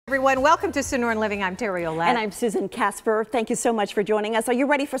Everyone, welcome to Sonoran Living. I'm Terry Olette. And I'm Susan Casper. Thank you so much for joining us. Are you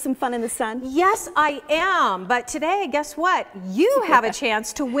ready for some fun in the sun? Yes, I am. But today, guess what? You have a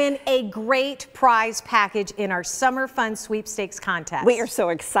chance to win a great prize package in our Summer Fun Sweepstakes contest. We are so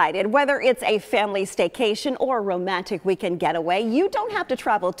excited. Whether it's a family staycation or a romantic weekend getaway, you don't have to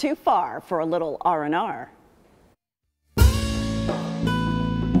travel too far for a little R&R.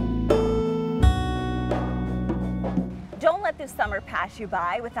 Don't let this summer pass you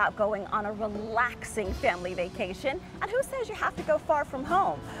by without going on a relaxing family vacation. And who says you have to go far from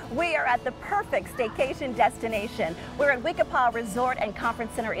home? We are at the perfect staycation destination. We're at Weekapaw Resort and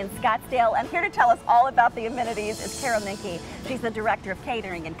Conference Center in Scottsdale, and here to tell us all about the amenities is Kara Minke. She's the Director of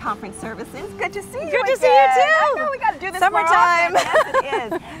Catering and Conference Services. Good to see you Good again. to see you too. I know we got to do this Summertime. more often.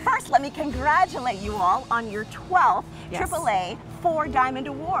 Yes, it is. First, let me congratulate you all on your 12th AAA 4 Diamond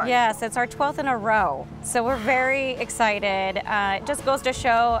Award. Yes, it's our 12th in a row. So we're very excited. It just goes to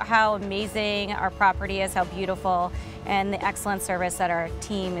show how amazing our property is, how beautiful, and the excellent service that our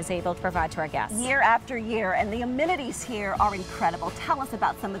team is able to provide to our guests. Year after year, and the amenities here are incredible. Tell us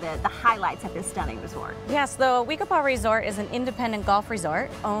about some of the highlights of this stunning resort. Yes, the Weekapaw Resort is an independent golf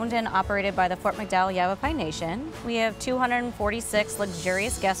resort owned and operated by the Fort McDowell Yavapai Nation. We have 246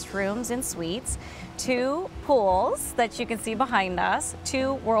 luxurious guest rooms and suites, 2 pools that you can see behind us,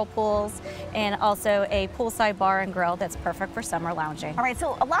 2 whirlpools, and also a poolside bar and grill that's perfect for summer lounging. All right,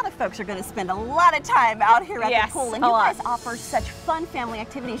 so a lot of folks are going to spend a lot of time out here at the pool, and you guys offer such fun family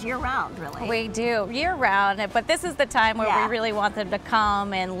activities year-round, really. We do, year-round, but this is the time where we really want them to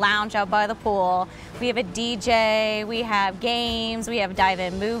come and lounge out by the pool. We have a DJ, we have games, we have a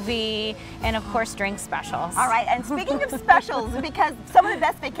dive-in movie, and of course, drink specials. All right, and speaking of specials, because some of the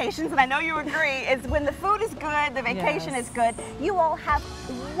best vacations, and I know you agree, is when the food is good, the vacation is good. You all have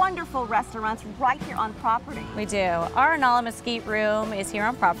wonderful restaurants right here on property. We do. Our Anala Mesquite room is here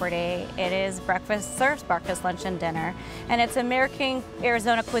on property. It is serves breakfast, lunch, and dinner, and it's American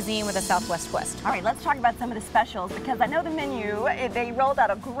Arizona cuisine with a Southwest twist. All right, let's talk about some of the specials, because I know the menu, they rolled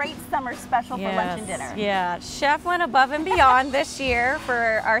out a great summer special for lunch and dinner. Yeah, Chef went above and beyond this year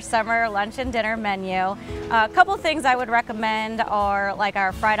for our summer lunch and dinner menu. A couple things I would recommend are like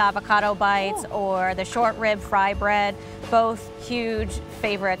our fried avocado bites or the short rib fry bread, both huge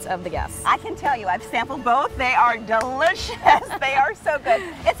favorites of the guests. I can tell you, I've sampled both. They are delicious. They are so good.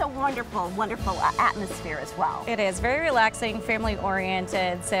 It's a wonderful, wonderful atmosphere as well. It is very relaxing, family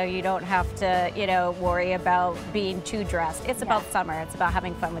oriented, so you don't have to, worry about being too dressed. It's about summer. It's about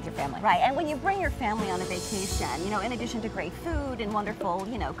having fun with your family. Right, and when you bring your family on a vacation, in addition to great food and wonderful,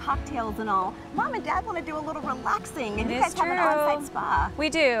 cocktails and all, Mom and Dad want to do a little relaxing, and you guys have an on-site spa. We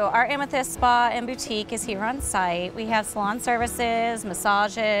do. Our Amethyst Spa and Boutique is here on site. We have salon services,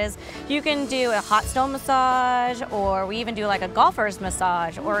 massages. You can do a hot stone massage, or we even do like a golfer's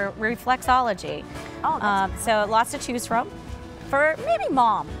massage or reflexology. Oh, so lots to choose from. For maybe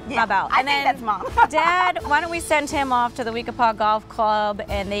Mom, how about? I think that's Mom. Dad, why don't we send him off to the Weekapaw Golf Club,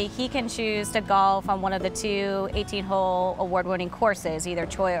 and he can choose to golf on one of the 2 18-hole award-winning courses, either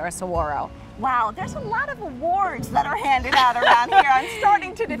Choya or Saguaro. Wow, there's a lot of awards that are handed out around here. I'm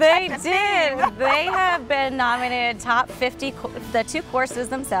starting to detect a theme. They have been nominated top 50. The 2 courses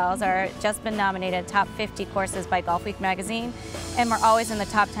themselves are just been nominated top 50 courses by Golf Week magazine, and we're always in the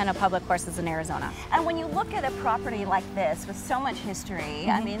top 10 of public courses in Arizona. And when you look at a property like this with so much history,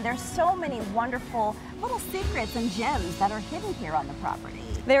 I mean, there's so many wonderful little secrets and gems that are hidden here on the property.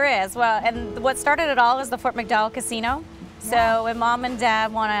 There is. Well, and what started it all is the Fort McDowell Casino. So when Mom and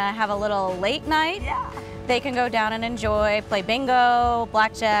Dad want to have a little late night, they can go down and enjoy, play bingo,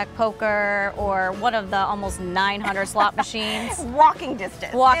 blackjack, poker, or one of the almost 900 slot machines. Walking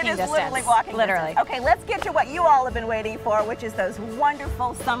distance. Walking distance. Literally walking distance. Okay, let's get to what you all have been waiting for, which is those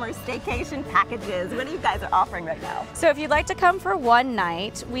wonderful summer staycation packages. What are you guys are offering right now? So if you'd like to come for one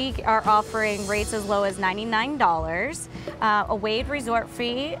night, we are offering rates as low as $99, a waived resort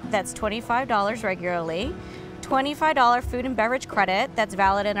fee that's $25 regularly, $25 food and beverage credit that's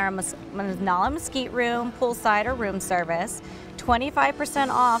valid in our Anala Mesquite room, poolside, or room service, 25%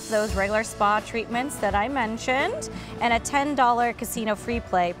 off those regular spa treatments that I mentioned, and a $10 casino free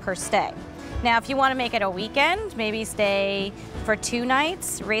play per stay. Now, if you want to make it a weekend, maybe stay for 2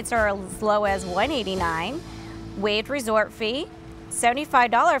 nights, rates are as low as $189, waived resort fee,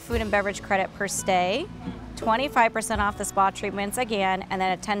 $75 food and beverage credit per stay, 25% off the spa treatments again, and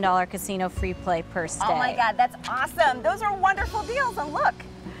then a $10 casino free play per stay. Oh my God, that's awesome. Those are wonderful deals. And look,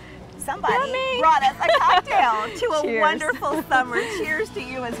 somebody brought us a cocktail to a wonderful summer. Cheers to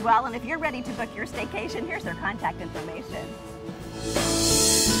you as well. And if you're ready to book your staycation, here's their contact information.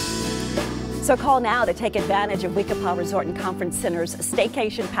 So call now to take advantage of Weekapaw Resort and Conference Center's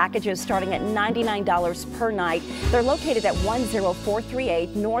staycation packages starting at $99 per night. They're located at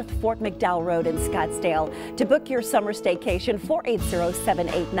 10438 North Fort McDowell Road in Scottsdale. To book your summer staycation,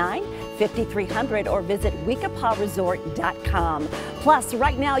 480-789-5300 or visit weekapawresort.com. Plus,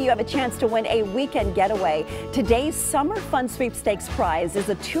 right now you have a chance to win a weekend getaway. Today's Summer Fun Sweepstakes prize is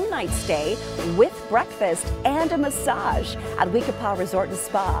a 2-night stay with breakfast and a massage at Weekapaw Resort and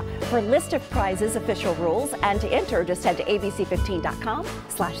Spa. For a list of prizes, official rules, and to enter, just head to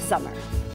abc15.com/summer.